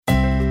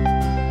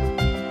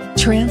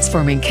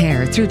Transforming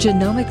care through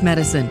genomic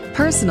medicine,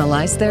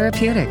 personalized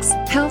therapeutics,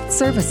 health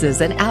services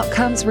and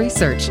outcomes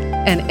research,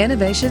 and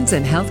innovations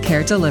in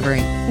healthcare delivery.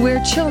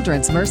 We're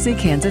Children's Mercy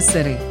Kansas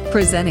City,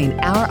 presenting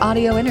our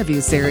audio interview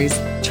series,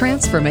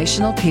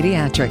 Transformational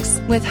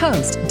Pediatrics, with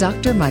host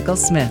Dr. Michael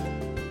Smith.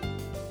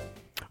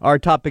 Our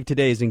topic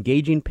today is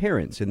engaging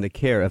parents in the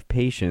care of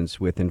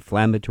patients with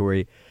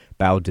inflammatory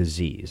bowel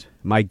disease.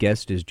 My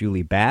guest is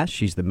Julie Bass.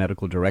 She's the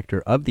medical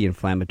director of the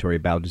Inflammatory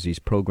Bowel Disease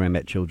Program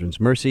at Children's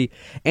Mercy,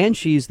 and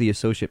she's the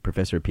associate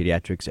professor of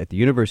pediatrics at the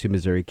University of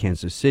Missouri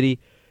Kansas City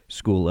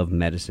School of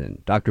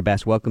Medicine. Dr.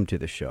 Bass, welcome to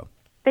the show.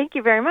 Thank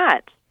you very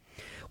much.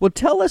 Well,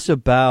 tell us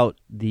about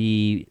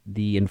the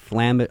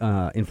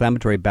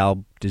Inflammatory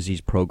Bowel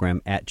Disease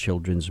Program at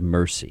Children's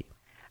Mercy.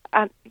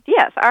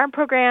 Yes, our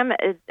program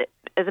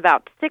is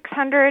about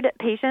 600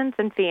 patients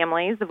and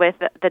families with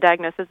the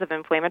diagnosis of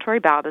inflammatory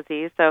bowel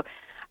disease. So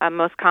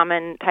most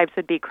common types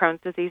would be Crohn's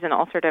disease and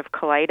ulcerative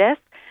colitis.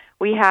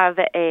 We have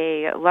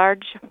a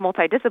large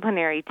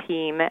multidisciplinary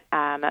team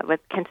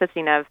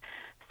consisting of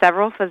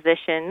several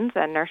physicians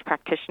and nurse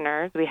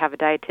practitioners. We have a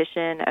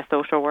dietitian, a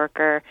social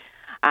worker,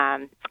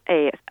 a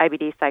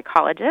IBD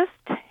psychologist,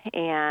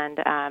 and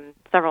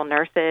several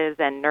nurses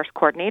and nurse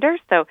coordinators.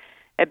 So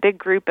a big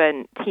group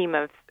and team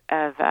of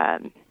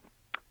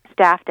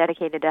staff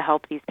dedicated to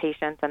help these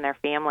patients and their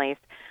families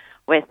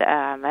with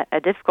a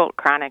difficult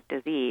chronic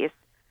disease.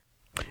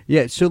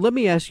 Yeah, so let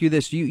me ask you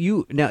this.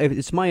 You now,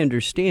 it's my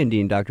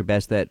understanding, Dr.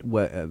 Bass, that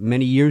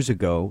many years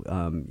ago,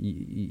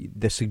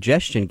 the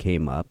suggestion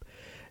came up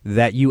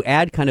that you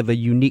add kind of a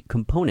unique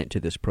component to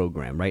this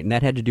program, right? And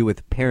that had to do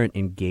with parent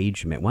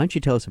engagement. Why don't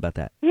you tell us about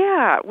that?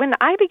 Yeah, when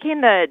I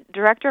became the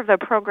director of the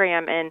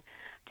program in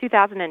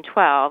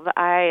 2012,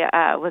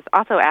 I was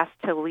also asked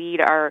to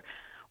lead our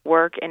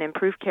work in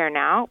Improve Care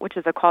Now, which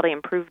is a quality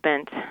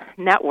improvement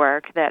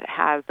network that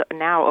has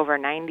now over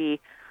 90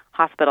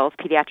 hospitals,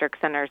 pediatric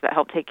centers that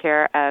help take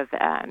care of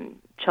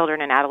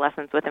children and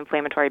adolescents with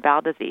inflammatory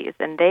bowel disease.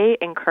 And they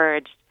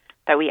encouraged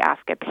that we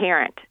ask a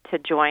parent to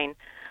join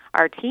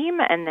our team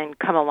and then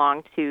come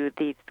along to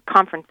these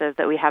conferences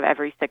that we have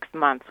every 6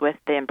 months with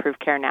the Improve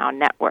Care Now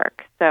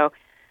network. So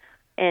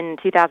in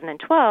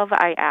 2012,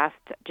 I asked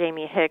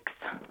Jamie Hicks,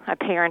 a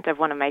parent of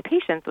one of my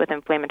patients with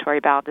inflammatory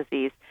bowel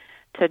disease,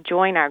 to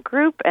join our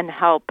group and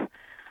help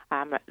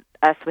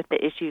us with the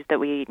issues that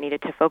we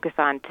needed to focus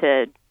on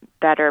to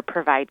better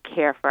provide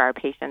care for our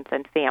patients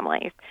and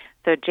families.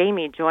 So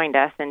Jamie joined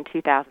us in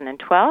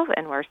 2012,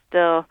 and we're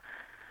still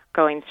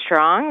going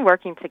strong,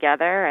 working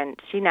together, and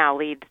she now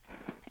leads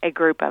a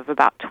group of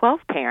about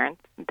 12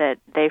 parents that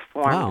they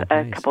formed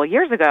a couple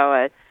years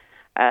ago,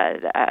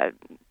 a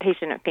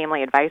patient and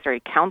family advisory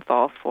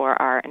council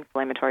for our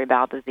inflammatory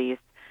bowel disease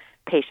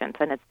patients.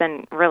 And it's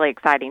been really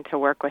exciting to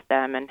work with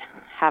them and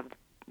have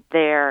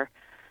their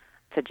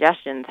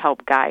suggestions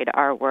help guide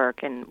our work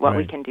and what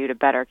we can do to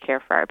better care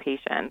for our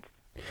patients.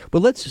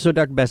 Well, so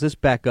Dr. Bass, let's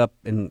back up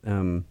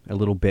in a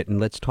little bit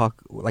and let's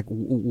talk,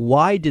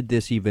 why did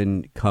this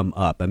even come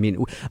up? I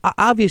mean,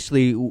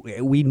 obviously,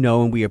 we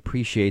know and we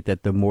appreciate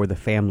that the more the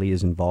family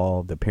is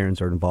involved, the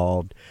parents are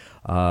involved,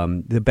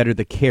 the better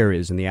the care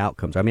is and the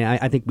outcomes. I mean,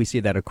 I think we see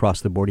that across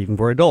the board, even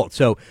for adults.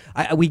 So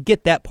we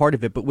get that part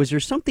of it, but was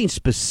there something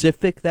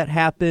specific that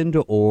happened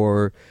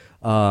or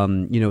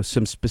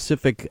some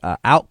specific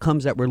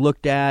outcomes that were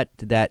looked at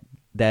that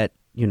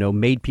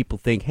made people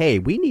think, hey,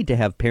 we need to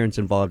have parents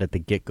involved at the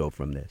get-go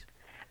from this?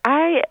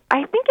 I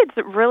think it's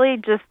really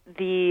just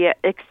the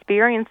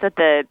experience that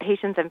the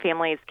patients and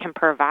families can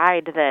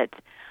provide that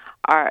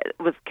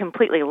was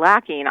completely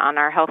lacking on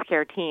our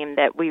healthcare team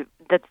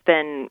that's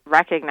been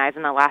recognized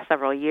in the last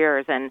several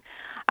years, and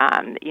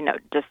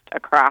just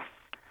across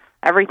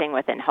everything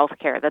within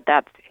healthcare,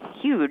 that's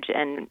huge,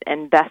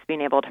 and best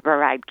being able to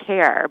provide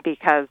care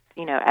because,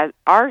 as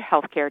our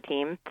healthcare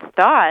team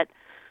thought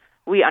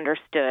we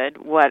understood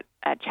what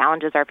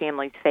challenges our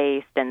families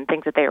faced and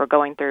things that they were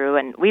going through,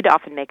 and we'd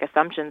often make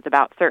assumptions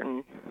about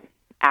certain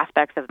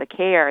aspects of the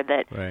care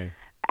that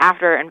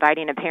after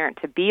inviting a parent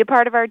to be a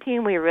part of our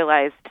team, we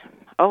realized,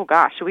 oh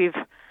gosh, we've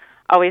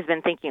always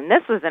been thinking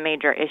this was a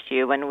major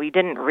issue when we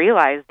didn't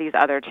realize these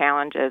other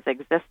challenges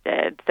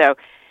existed. So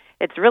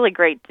it's really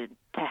great to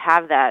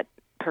have that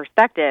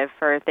perspective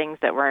for things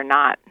that we're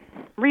not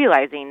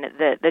realizing,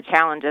 the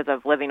challenges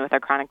of living with a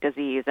chronic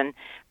disease and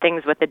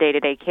things with the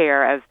day-to-day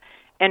care of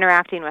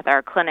interacting with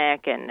our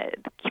clinic and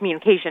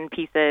communication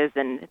pieces,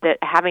 and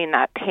having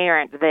that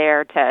parent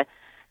there to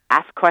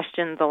ask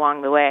questions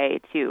along the way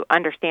to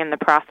understand the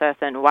process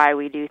and why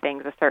we do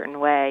things a certain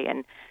way,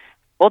 and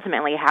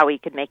ultimately how we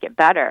could make it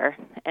better.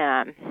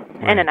 In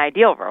an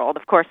ideal world,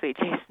 of course, we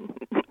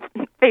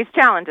face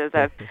challenges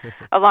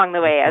along the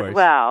way as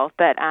well.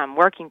 But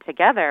working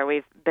together,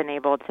 we've been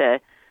able to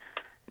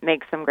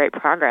make some great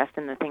progress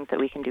in the things that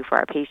we can do for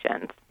our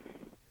patients.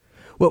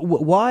 Well,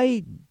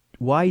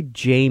 why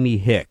Jamie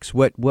Hicks?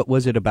 What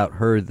was it about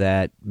her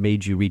that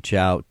made you reach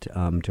out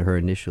to her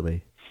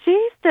initially?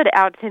 She stood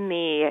out to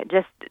me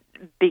just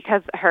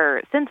because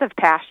her sense of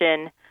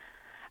passion,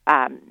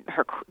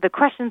 the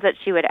questions that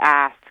she would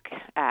ask,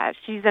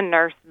 she's a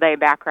nurse by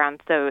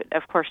background, so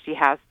of course she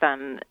has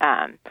some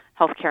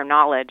healthcare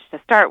knowledge to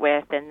start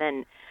with, and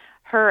then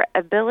her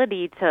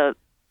ability to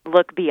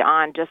look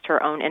beyond just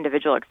her own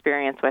individual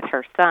experience with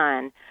her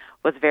son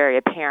was very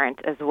apparent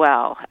as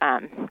well,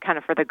 kind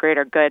of for the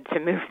greater good to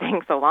move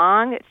things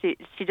along. She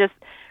just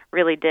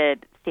really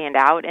did stand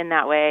out in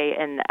that way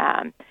and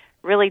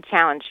really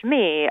challenged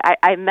me.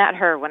 I met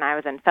her when I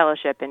was in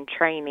fellowship and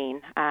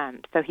training,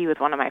 so he was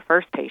one of my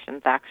first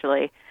patients,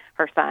 actually,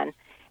 her son,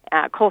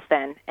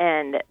 Colson,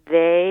 and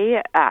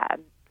they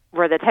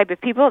were the type of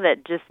people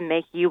that just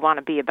make you want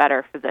to be a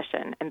better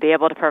physician and be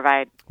able to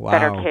provide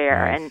better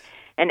care and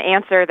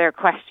answer their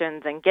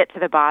questions and get to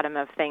the bottom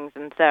of things.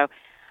 And so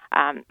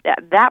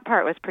that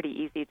part was pretty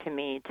easy to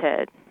me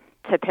to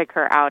pick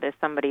her out as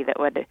somebody that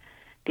would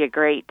be a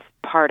great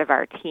part of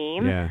our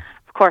team. Yeah.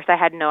 Of course, I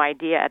had no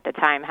idea at the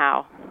time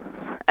how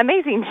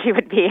amazing she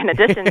would be in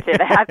addition to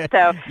that.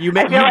 So you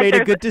made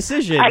a good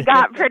decision. I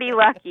got pretty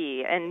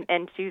lucky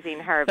in choosing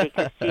her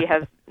because she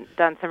has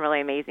done some really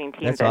amazing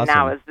teams. That's and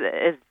awesome.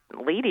 Now is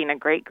leading a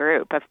great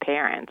group of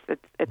parents.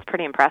 It's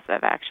pretty impressive,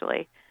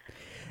 actually.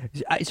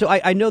 So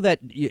I know that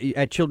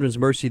at Children's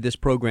Mercy, this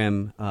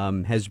program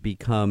has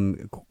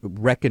become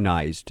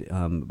recognized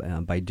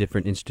by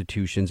different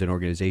institutions and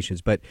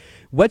organizations. But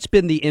what's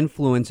been the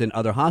influence in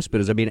other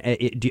hospitals? I mean,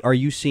 are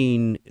you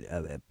seeing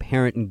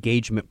parent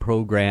engagement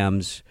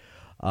programs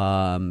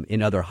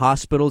in other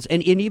hospitals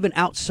and even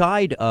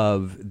outside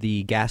of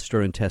the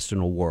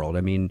gastrointestinal world?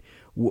 I mean,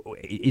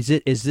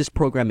 is this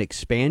program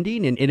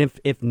expanding? And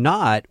if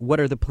not, what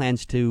are the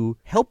plans to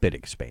help it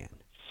expand?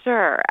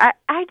 Sure.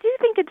 I do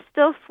think it's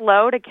still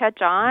slow to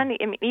catch on.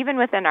 I mean, even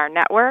within our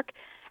network,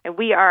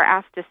 we are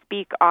asked to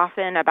speak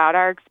often about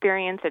our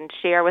experience and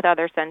share with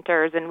other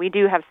centers, and we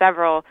do have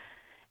several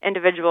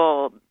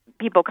individual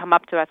people come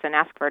up to us and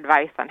ask for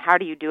advice on how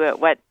do you do it,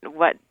 what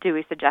do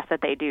we suggest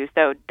that they do.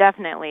 So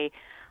definitely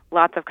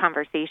lots of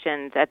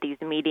conversations at these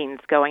meetings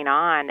going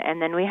on.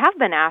 And then we have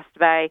been asked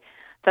by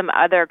some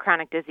other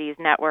chronic disease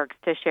networks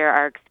to share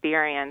our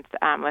experience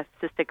with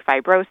cystic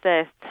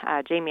fibrosis.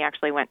 Jamie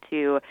actually went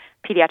to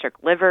pediatric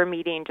liver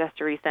meeting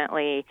just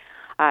recently.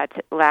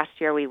 Last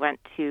year we went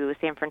to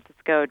San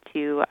Francisco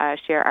to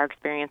share our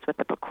experience with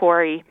the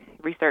PCORI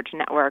Research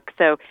Network.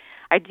 So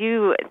I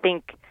do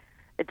think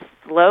it's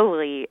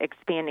slowly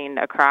expanding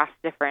across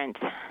different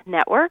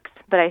networks,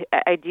 but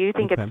I do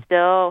think it's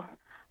still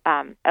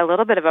a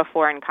little bit of a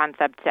foreign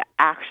concept to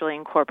actually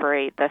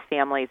incorporate the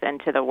families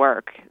into the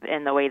work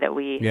in the way that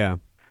we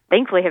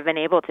thankfully have been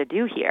able to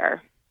do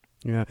here.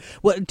 Yeah.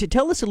 Well, to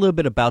tell us a little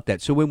bit about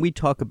that. So when we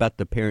talk about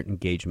the parent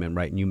engagement,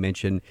 right, and you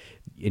mentioned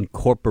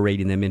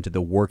incorporating them into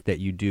the work that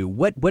you do,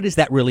 what does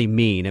that really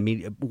mean? I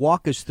mean,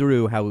 walk us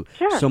through how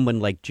someone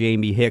like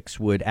Jamie Hicks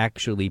would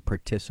actually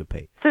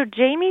participate. So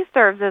Jamie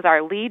serves as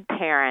our lead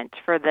parent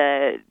for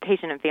the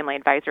Patient and Family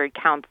Advisory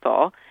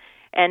Council,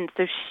 and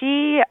so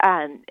she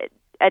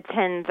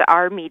attends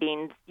our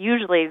meetings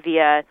usually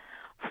via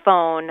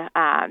phone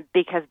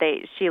because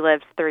she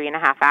lives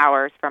 3.5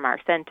 hours from our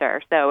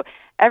center. So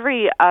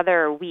every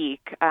other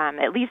week,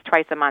 at least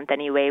twice a month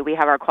anyway, we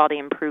have our quality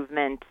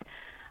improvement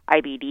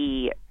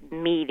IBD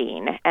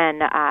meeting.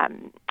 And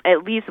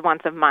at least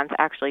once a month,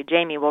 actually,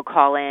 Jamie will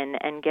call in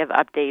and give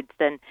updates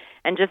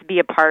and just be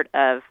a part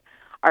of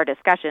our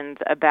discussions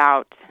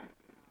about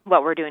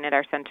what we're doing at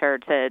our center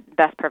to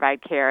best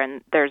provide care.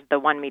 And there's the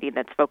one meeting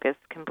that's focused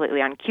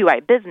completely on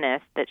QI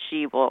business that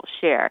she will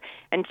share.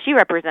 And she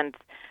represents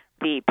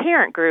the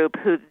parent group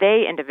who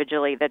they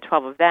individually, the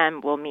 12 of them,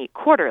 will meet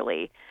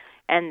quarterly.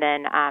 And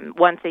then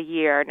once a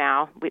year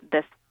now,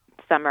 this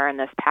summer and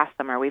this past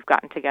summer, we've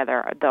gotten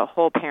together the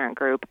whole parent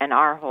group and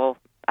our whole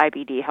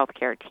IBD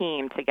healthcare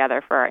team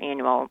together for our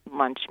annual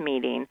lunch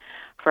meeting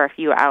for a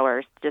few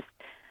hours, just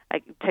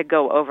to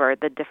go over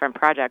the different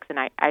projects and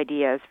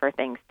ideas for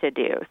things to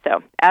do.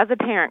 So as a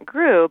parent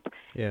group,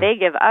 they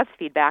give us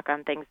feedback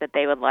on things that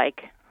they would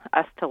like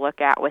us to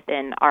look at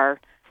within our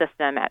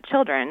system at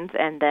Children's,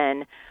 and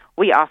then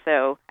we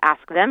also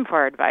ask them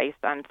for advice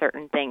on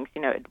certain things.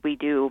 You know, we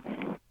do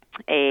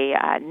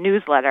a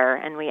newsletter,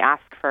 and we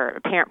ask for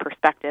a parent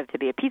perspective to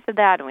be a piece of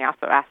that, and we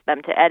also ask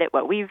them to edit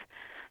what we've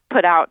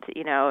put out,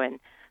 you know, and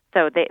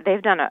so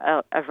they've done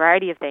a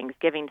variety of things,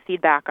 giving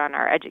feedback on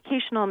our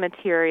educational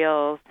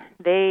materials.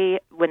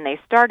 When they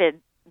started,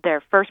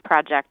 their first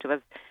project was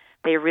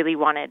they really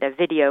wanted a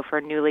video for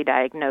newly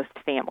diagnosed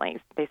families.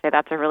 They say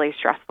that's a really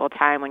stressful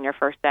time when you're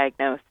first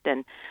diagnosed,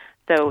 and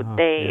so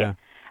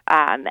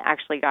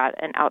actually got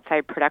an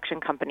outside production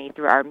company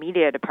through our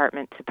media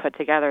department to put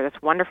together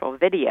this wonderful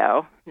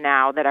video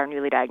now that our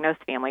newly diagnosed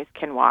families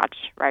can watch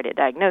right at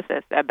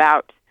diagnosis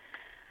about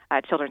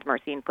Children's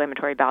Mercy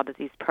Inflammatory Bowel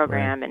Disease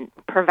Program, and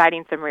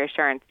providing some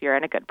reassurance. You're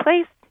in a good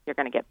place. You're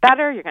going to get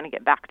better. You're going to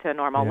get back to a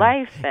normal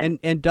life.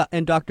 And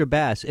Dr.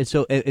 Bass, and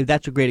so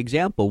that's a great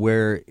example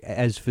where,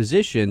 as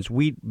physicians,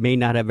 we may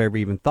not have ever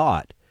even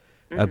thought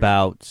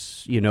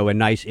about, you know, a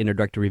nice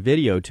introductory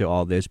video to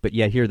all this, but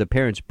yet here the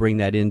parents bring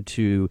that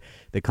into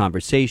the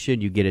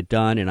conversation. You get it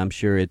done, and I'm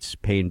sure it's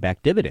paying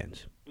back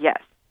dividends.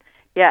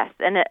 Yes.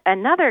 And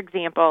another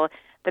example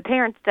the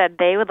parents said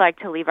they would like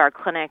to leave our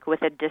clinic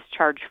with a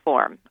discharge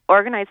form,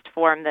 organized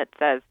form that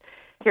says,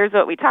 here's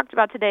what we talked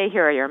about today,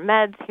 here are your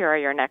meds, here are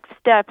your next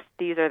steps,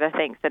 these are the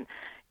things. And,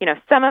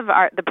 some of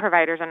the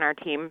providers on our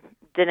team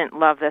didn't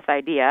love this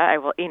idea.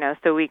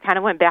 So we kind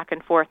of went back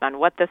and forth on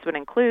what this would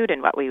include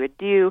and what we would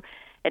do.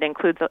 It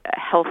includes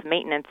health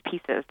maintenance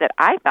pieces that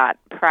I thought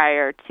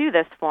prior to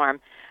this form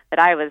that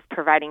I was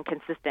providing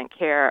consistent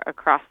care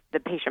across the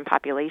patient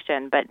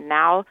population. But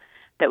now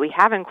that we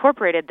have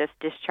incorporated this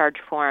discharge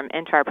form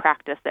into our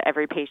practice, that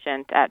every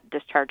patient at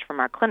discharge from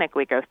our clinic,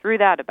 we go through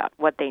that about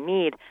what they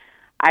need,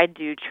 I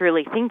do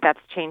truly think that's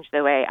changed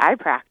the way I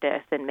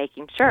practice and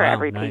making sure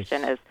every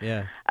patient is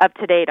up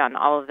to date on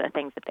all of the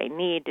things that they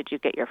need. Did you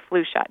get your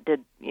flu shot?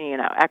 Did,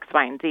 X,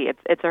 Y, and Z?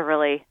 It's a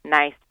really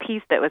nice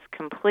piece that was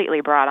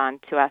completely brought on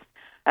to us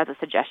as a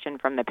suggestion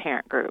from the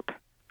parent group.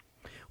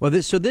 Well,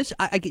 so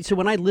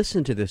when I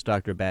listen to this,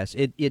 Dr. Bass,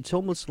 it's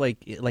almost like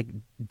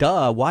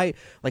duh, why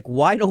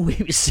don't we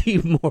see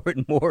more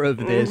and more of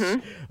this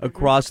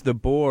across the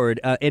board,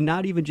 and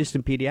not even just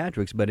in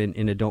pediatrics, but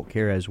in adult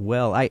care as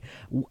well. I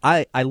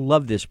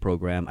love this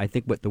program. I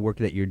think the work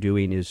that you're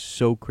doing is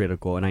so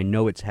critical, and I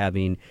know it's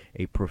having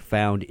a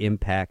profound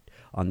impact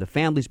on the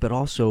families, but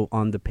also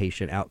on the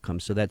patient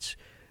outcomes. So that's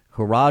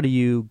hurrah to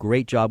you.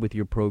 Great job with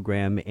your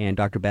program, and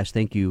Dr. Bass,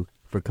 thank you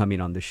for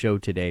coming on the show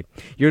today.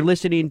 You're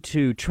listening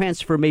to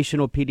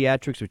Transformational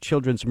Pediatrics with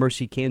Children's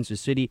Mercy Kansas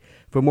City.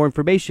 For more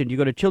information, you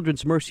go to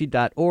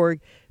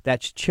childrensmercy.org.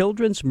 That's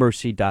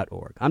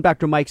childrensmercy.org. I'm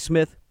Dr. Mike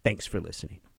Smith. Thanks for listening.